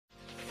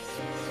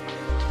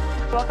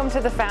Welcome to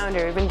the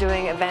Foundry. We've been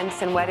doing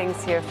events and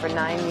weddings here for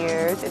 9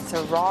 years. It's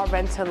a raw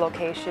rental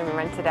location. We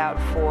rent it out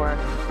for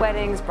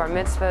weddings, bar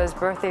mitzvahs,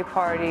 birthday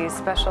parties,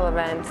 special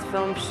events,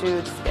 film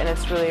shoots, and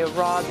it's really a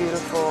raw,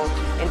 beautiful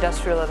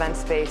industrial event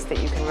space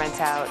that you can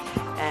rent out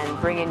and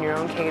bring in your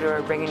own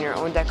caterer, bring in your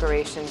own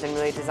decorations, and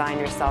really design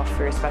yourself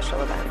for your special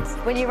events.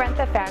 When you rent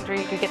the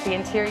Foundry, you get the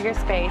interior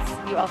space.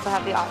 You also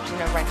have the option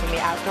of renting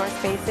the outdoor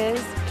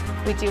spaces.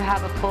 We do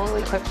have a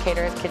fully equipped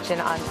caterer's kitchen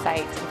on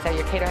site, and so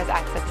your caterer has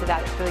access to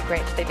that. It's really great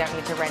that they don't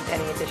need to rent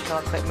any additional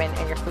equipment,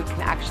 and your food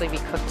can actually be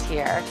cooked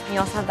here. You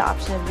also have the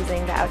option of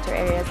using the outdoor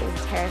areas as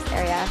a terrace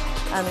area.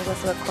 There's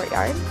also a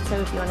courtyard, so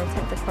if you want to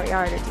tent the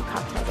courtyard or do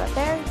cocktails out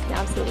there, you can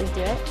absolutely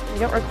do it. We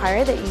don't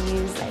require that you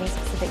use any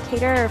specific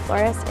caterer or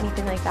florist,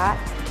 anything like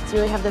that. So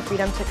you really have the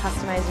freedom to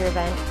customize your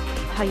event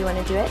how you want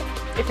to do it.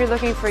 If you're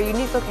looking for a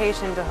unique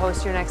location to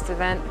host your next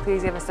event,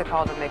 please give us a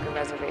call to make a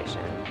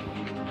reservation.